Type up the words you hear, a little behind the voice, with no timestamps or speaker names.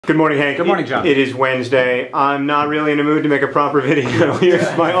Good morning, Hank. Good morning, John. It is Wednesday. I'm not really in the mood to make a proper video.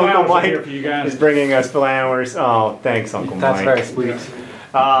 Here's my Uncle Mike is bringing us flowers. Oh, thanks, Uncle Mike. That's very sweet.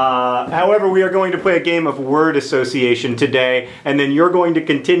 However, we are going to play a game of word association today, and then you're going to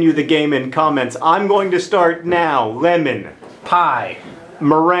continue the game in comments. I'm going to start now. Lemon. Pie.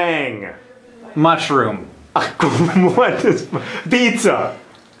 Meringue. Mushroom. What is... Pizza.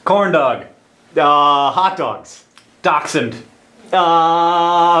 Corn dog. Hot dogs. Dachshund.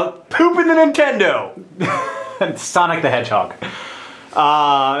 Poop in the Nintendo. Sonic the Hedgehog.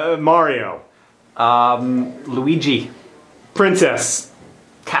 Mario. Luigi. Princess.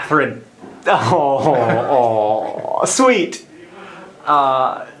 Catherine. Oh, sweet.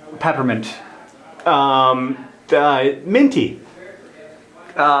 Peppermint. Minty.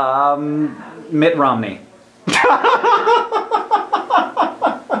 Mitt Romney.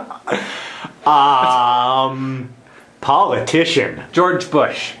 Politician. George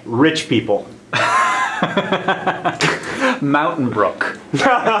Bush. Rich people. Mountain Brook.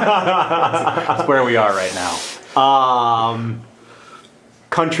 That's where we are right now.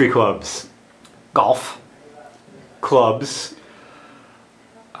 Country clubs. Golf. Clubs.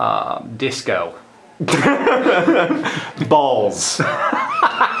 Disco. Balls.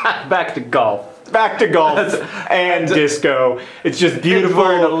 Back to golf. Back to golf and disco. It's just beautiful.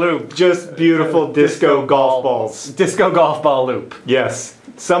 We're in a loop. Just beautiful disco golf balls. Disco golf ball loop. Yes.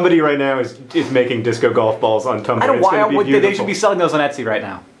 Somebody right now is making disco golf balls on Tumblr. I don't know why they they should be selling those on Etsy right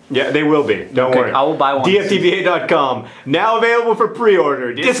now. Yeah, they will be. Don't worry. I will buy one. DFTBA.com. Now available for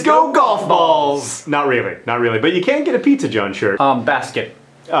pre-order. Disco golf balls. Not really. Not really. But you can get a Pizza John shirt. Basket.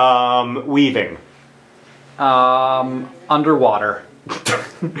 Weaving. Underwater.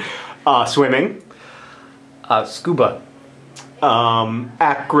 Swimming. Scuba.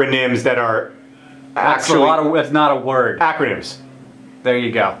 Acronyms that are actually... That's not a word. Acronyms. There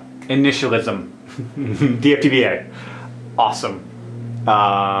you go. Initialism. DFTBA. Awesome.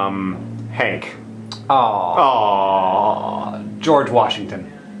 Hank. Aww. George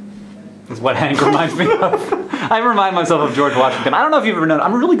Washington. That's what Hank reminds me of. I remind myself of George Washington. I don't know if you've ever known.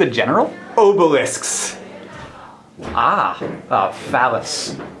 I'm a really good general. Obelisks.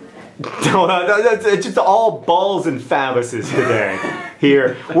 Phallus. It's just all balls and phalluses today.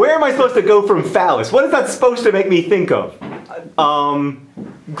 Here. Where am I supposed to go from phallus? What is that supposed to make me think of?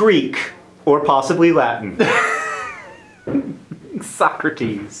 Greek. Or possibly Latin.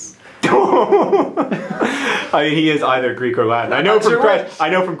 Socrates. I mean, he is either Greek or Latin. I know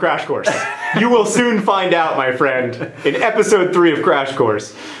from Crash Course. You will soon find out, my friend, in episode 3 of Crash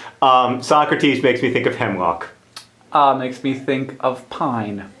Course. Socrates makes me think of hemlock. Makes me think of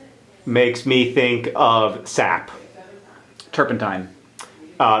pine. Makes me think of sap. Turpentine.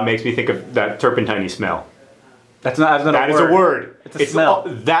 Makes me think of that turpentine smell. That's not a word. That is a word. It's a smell.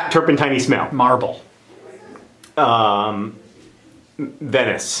 That turpentine smell. Marble.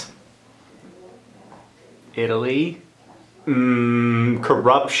 Venice. Italy.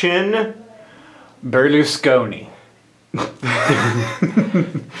 Corruption. Berlusconi.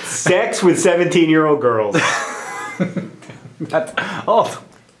 Sex with 17-year-old girls. That's also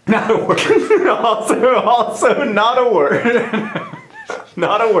not a word. also not a word.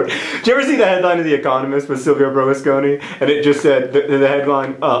 Not a word. Did you ever see the headline of The Economist with Silvio Berlusconi? And it just said, the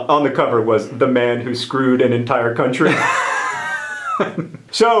headline on the cover was, "The man who screwed an entire country."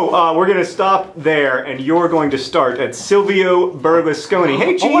 So, we're going to stop there, and you're going to start at Silvio Berlusconi.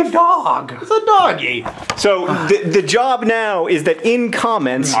 Hey, Chief. Oh, a dog. It's a doggy. So, the job now is that in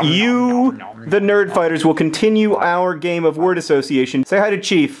comments, you, the Nerd Fighters, will continue our game of word association. Say hi to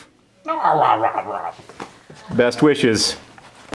Chief. Best wishes.